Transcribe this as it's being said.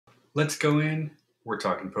Let's go in. We're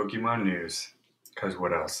talking Pokemon news. Because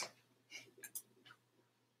what else?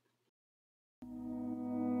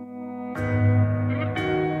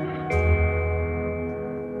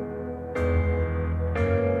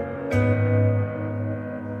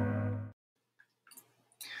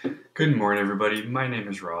 Good morning, everybody. My name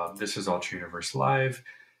is Rob. This is Ultra Universe Live,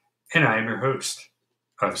 and I am your host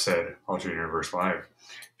of said Ultra Universe Live.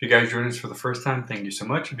 If you guys join us for the first time, thank you so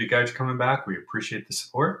much. If you guys are coming back, we appreciate the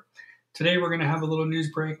support. Today, we're going to have a little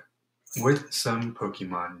news break with some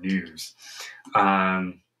Pokemon news.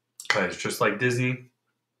 Because just like Disney,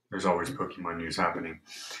 there's always Pokemon news happening.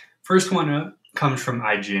 First one up comes from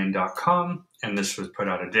IGN.com, and this was put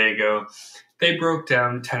out a day ago. They broke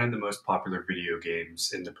down 10 of the most popular video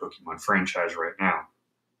games in the Pokemon franchise right now.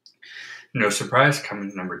 No surprise, coming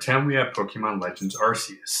at number 10, we have Pokemon Legends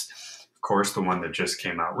Arceus. Of course, the one that just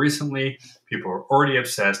came out recently. People are already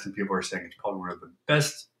obsessed, and people are saying it's probably one of the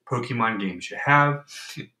best Pokemon games you have.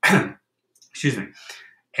 Excuse me.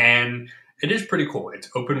 And it is pretty cool. It's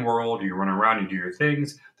open world. You run around, you do your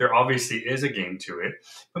things. There obviously is a game to it,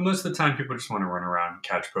 but most of the time people just want to run around,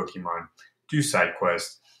 catch Pokemon, do side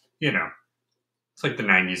quests. You know, it's like the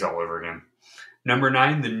 90s all over again. Number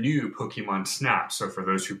 9, the new Pokemon Snap. So for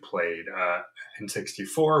those who played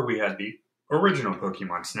N64, we had the original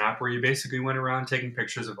Pokemon Snap where you basically went around taking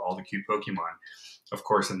pictures of all the cute Pokemon. Of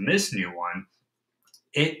course, in this new one,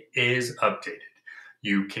 it is updated.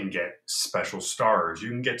 You can get special stars. You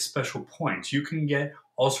can get special points. You can get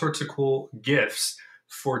all sorts of cool gifts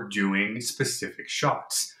for doing specific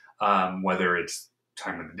shots, whether it's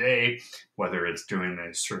time of the day, whether it's doing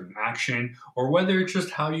a certain action, or whether it's just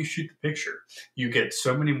how you shoot the picture. You get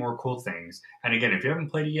so many more cool things. And again, if you haven't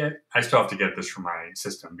played it yet, I still have to get this for my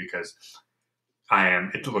system because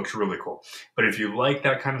it looks really cool. But if you like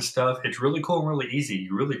that kind of stuff, it's really cool and really easy.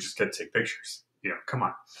 You really just get to take pictures. Come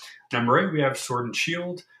on. Number 8, we have Sword and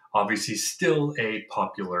Shield. Obviously, still a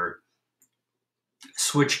popular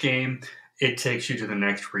Switch game. It takes you to the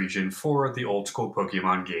next region for the old school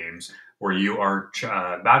Pokemon games where you are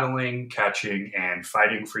battling, catching, and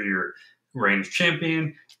fighting for your ranged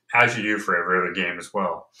champion, as you do for every other game as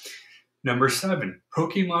well. Number 7,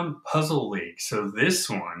 Pokemon Puzzle League. So this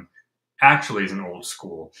one actually is an old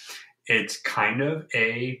school. It's kind of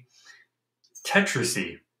a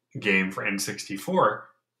Tetris-y game for N64,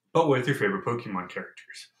 but with your favorite Pokemon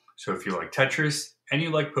characters. So if you like Tetris and you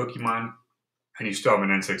like Pokemon and you still have an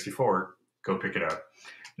N64, go pick it up.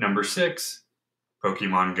 Number 6,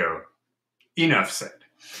 Pokemon Go. Enough said.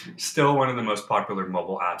 Still one of the most popular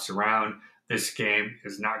mobile apps around. This game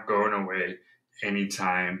is not going away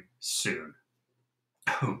anytime soon.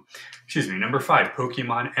 Excuse me. Number 5,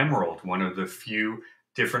 Pokemon Emerald, one of the few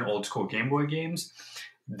different old school Game Boy games.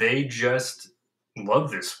 They just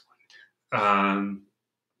love this one.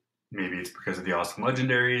 Maybe it's because of the awesome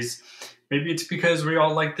legendaries. Maybe it's because we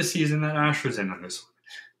all like the season that Ash was in on this one.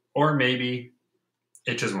 Or maybe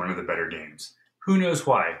it's just one of the better games. Who knows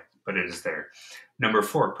why, but it is there. Number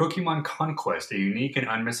 4, Pokemon Conquest, a unique and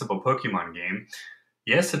unmissable Pokemon game.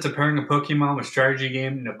 Yes, it's a pairing of Pokemon with strategy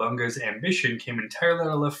game. Nabunga's ambition came entirely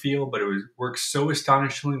out of left field, but it works so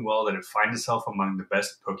astonishingly well that it finds itself among the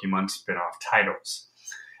best Pokemon spin-off titles.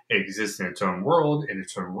 It exists in its own world, in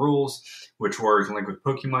its own rules, which works linked with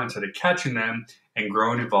Pokemon instead of catching them and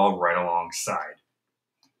grow and evolve right alongside.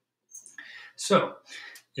 So,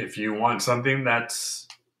 if you want something that's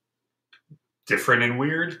different and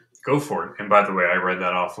weird, go for it. And by the way, I read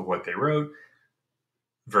that off of what they wrote.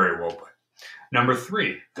 Very well put. Number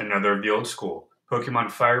 3, another of the old school,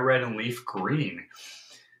 Pokemon Fire Red and Leaf Green.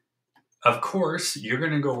 Of course, you're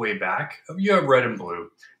going to go way back. You have Red and Blue.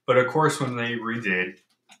 But of course, when they redid,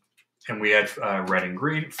 and we had Red and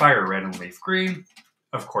Green, Fire Red and Leaf Green,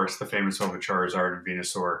 of course, the famous one with Charizard and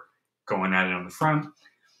Venusaur going at it on the front.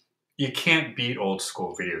 You can't beat old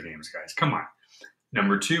school video games, guys. Come on.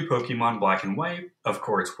 Number 2, Pokemon Black and White, of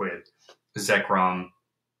course, with Zekrom,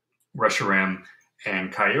 Reshiram,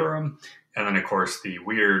 and Kyurem. And then, of course, the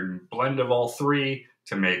weird blend of all 3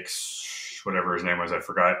 to make whatever his name was, I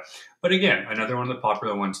forgot. But again, another one of the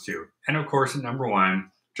popular ones, too. And, of course, at number 1,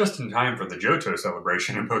 just in time for the Johto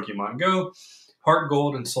celebration in Pokemon Go, Heart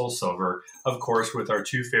Gold and Soul Silver, of course, with our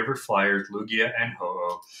 2 favorite flyers, Lugia and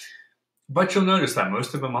Ho-Oh. But you'll notice that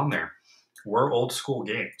most of them on there were old school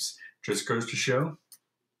games. Just goes to show,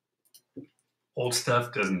 old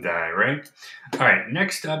stuff doesn't die, right? All right,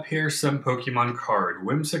 next up here, some Pokemon card.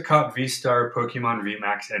 Whimsicott V-Star, Pokemon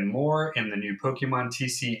VMAX, and more in the new Pokemon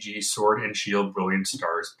TCG Sword and Shield Brilliant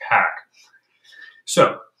Stars pack.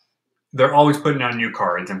 So, they're always putting out new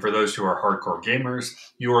cards, and for those who are hardcore gamers,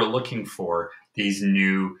 you are looking for these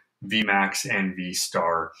new VMAX and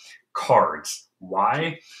V-Star cards.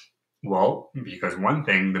 Why? Well, because one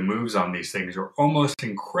thing, the moves on these things are almost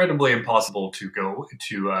incredibly impossible to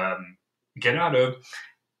get out of,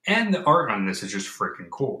 and the art on this is just freaking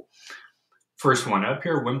cool. First one up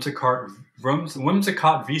here,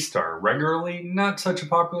 Whimsicott V-Star. Regularly not such a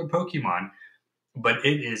popular Pokemon, but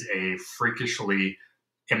it is a freakishly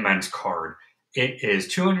immense card. It is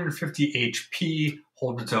 250 HP,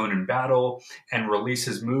 holds its own in battle, and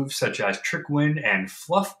releases moves such as Trick Wind and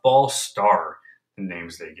Fluffball Star. The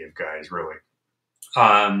names they give guys, really.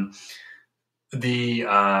 Let's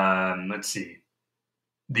see.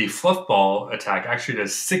 The Fluffball attack actually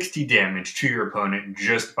does 60 damage to your opponent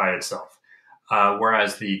just by itself,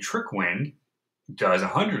 whereas the Trick Wind does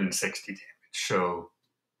 160 damage. So,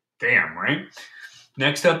 damn, right?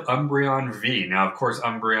 Next up, Umbreon V. Now, of course,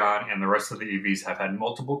 Umbreon and the rest of the EVs have had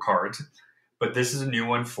multiple cards, but this is a new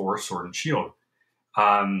one for Sword and Shield.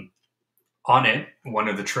 On it, one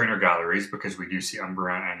of the trainer galleries, because we do see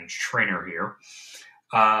Umbreon and its trainer here,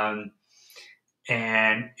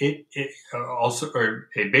 and it also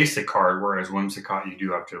a basic card, whereas Whimsicott you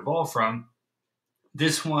do have to evolve from.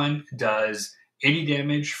 This one does 80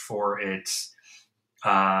 damage for its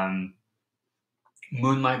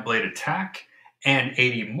Moonlight Blade attack, and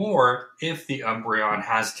 80 more if the Umbreon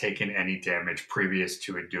has taken any damage previous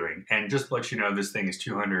to it doing. And just to let you know, this thing is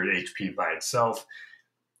 200 HP by itself.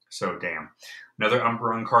 So damn. Another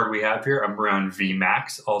Umbreon card we have here, Umbreon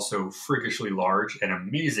VMAX, also freakishly large and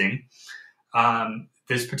amazing.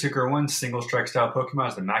 This particular one, single strike style Pokemon,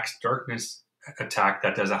 is the Max Darkness attack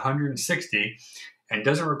that does 160 and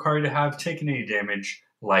doesn't require you to have taken any damage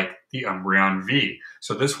like the Umbreon V.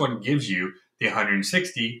 So this one gives you the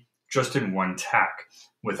 160 just in one tack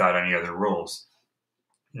without any other rules.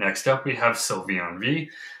 Next up, we have Sylveon V,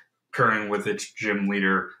 pairing with its gym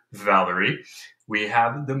leader, Valerie. We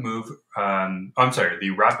have the the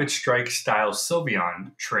Rapid Strike style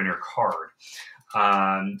Sylveon trainer card.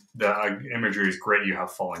 The imagery is great. You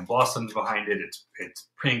have falling blossoms behind it. It's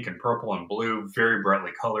pink and purple and blue, very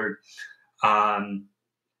brightly colored.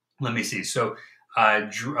 Let me see. So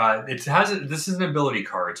this is an ability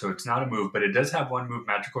card, so it's not a move, but it does have one move,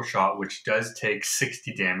 Magical Shot, which does take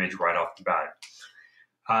 60 damage right off the bat.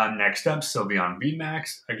 Next up, Sylveon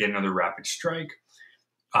VMAX, again another Rapid Strike,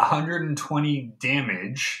 120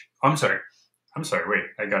 damage. I'm sorry. Wait,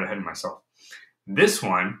 I got ahead of myself. This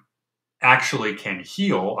one actually can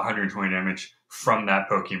heal 120 damage from that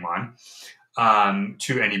Pokemon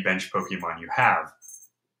to any bench Pokemon you have.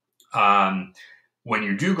 When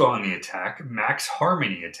you do go on the attack, Max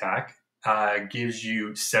Harmony attack gives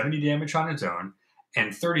you 70 damage on its own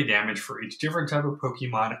and 30 damage for each different type of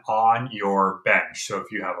Pokemon on your bench. So if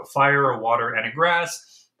you have a fire, a water, and a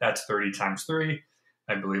grass, that's 30 times 3.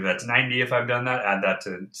 I believe that's 90 if I've done that. Add that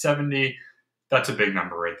to 70. That's a big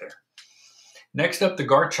number right there. Next up, the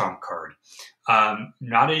Garchomp card.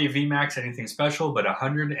 Not a VMAX, anything special, but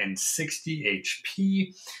 160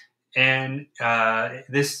 HP. And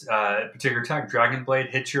this particular attack, Dragon Blade,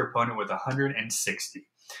 hits your opponent with 160.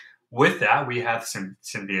 With that, we have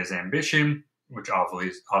Cynthia's Ambition, which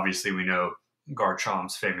obviously we know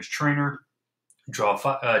Garchomp's famous trainer. Draw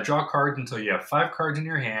cards until you have 5 cards in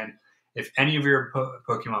your hand. If any of your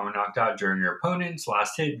Pokemon were knocked out during your opponent's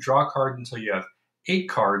last hit, draw cards until you have 8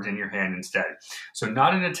 cards in your hand instead. So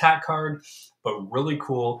not an attack card, but really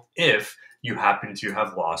cool if you happen to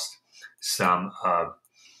have lost some of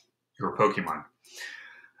your Pokemon.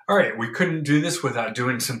 All right, we couldn't do this without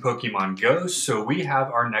doing some Pokemon Go, so we have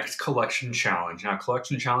our next collection challenge. Now,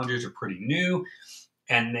 collection challenges are pretty new,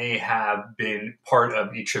 and they have been part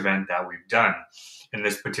of each event that we've done. In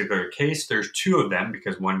this particular case, there's 2 of them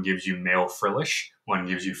because one gives you male Frillish, one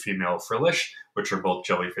gives you female Frillish, which are both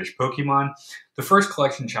jellyfish Pokemon. The first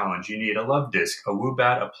collection challenge, you need a Love Disc, a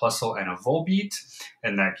Woobat, a Plusle, and a Volbeat,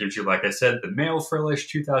 and that gives you, like I said, the male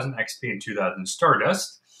Frillish, 2,000 XP and 2,000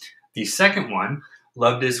 Stardust. The second one,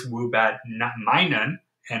 Love Disc, Woobat, Minun,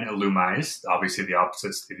 and Illumise, obviously the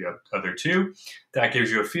opposites to the other 2. That gives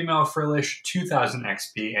you a female Frillish, 2,000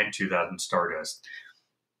 XP, and 2,000 Stardust.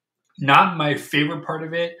 Not my favorite part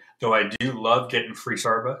of it, though I do love getting free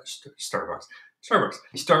Stardust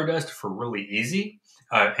for really easy,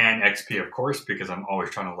 and XP, of course, because I'm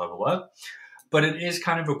always trying to level up. But it is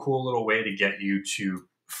kind of a cool little way to get you to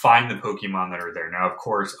find the Pokemon that are there. Now, of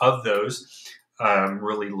course, of those,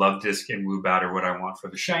 really Love Disc and Woobat are what I want for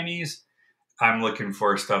the shinies. I'm looking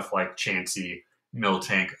for stuff like Chansey,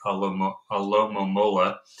 Miltank,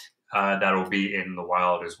 Alomomola, that'll be in the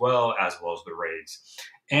wild as well as the raids.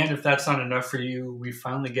 And if that's not enough for you, we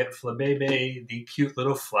finally get Flabebe, the cute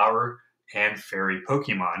little flower and fairy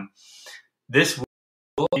Pokemon. This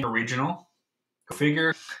regional. Go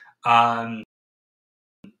figure. And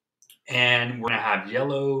we're going to have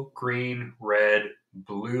yellow, green, red,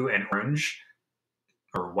 blue, and orange.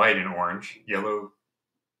 Or white and orange. Yellow,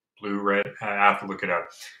 blue, red. I have to look it up.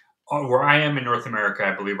 Where I am in North America,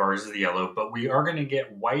 I believe ours is the yellow, but we are going to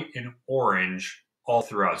get white and orange all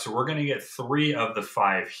throughout. So we're going to get 3 of the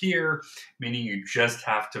 5 here, meaning you just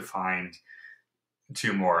have to find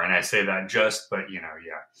 2 more. And I say that just, but yeah.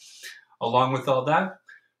 Along with all that,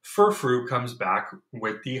 Furfrou comes back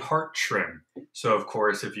with the heart trim. So of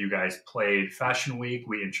course, if you guys played Fashion Week,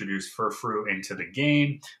 we introduced Furfrou into the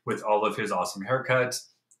game with all of his awesome haircuts,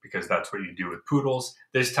 because that's what you do with poodles.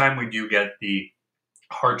 This time we do get the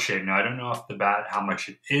heart shape. Now, I don't know off the bat how much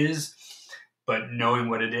it is, but knowing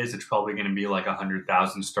what it is, it's probably going to be like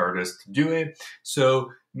 100,000 Stardust to do it.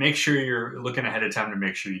 So make sure you're looking ahead of time to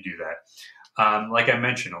make sure you do that. Like I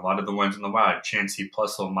mentioned, a lot of the ones in the wild, Chansey,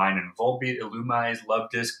 Plusle, Mine, and Volbeat, Illumise,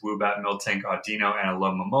 Luvdisc, Woobat, Miltank, Audino, and I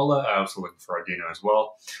love Momola. I also looking for Audino as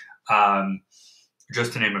well.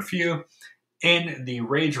 Just to name a few. In the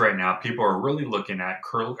raids right now, people are really looking at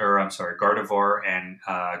Gardevoir and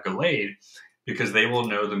Gallade, because they will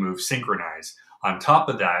know the move Synchronize. On top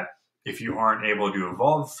of that, if you aren't able to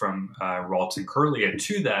evolve from Ralts and Kirlia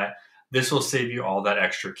to that, this will save you all that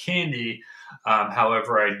extra candy.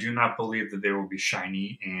 However, I do not believe that they will be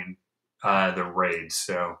shiny in the raids.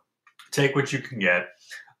 So take what you can get.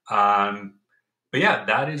 But yeah,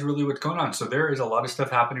 that is really what's going on. So there is a lot of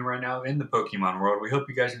stuff happening right now in the Pokemon world. We hope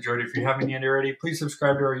you guys enjoyed it. If you haven't yet already, please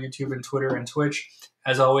subscribe to our YouTube and Twitter and Twitch.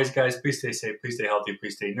 As always, guys, please stay safe, please stay healthy,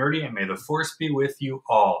 please stay nerdy, and may the Force be with you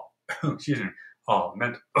all. Excuse me.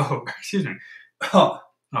 Excuse me.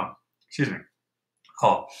 Excuse me.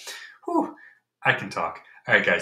 Whew, I can talk. All right, guys.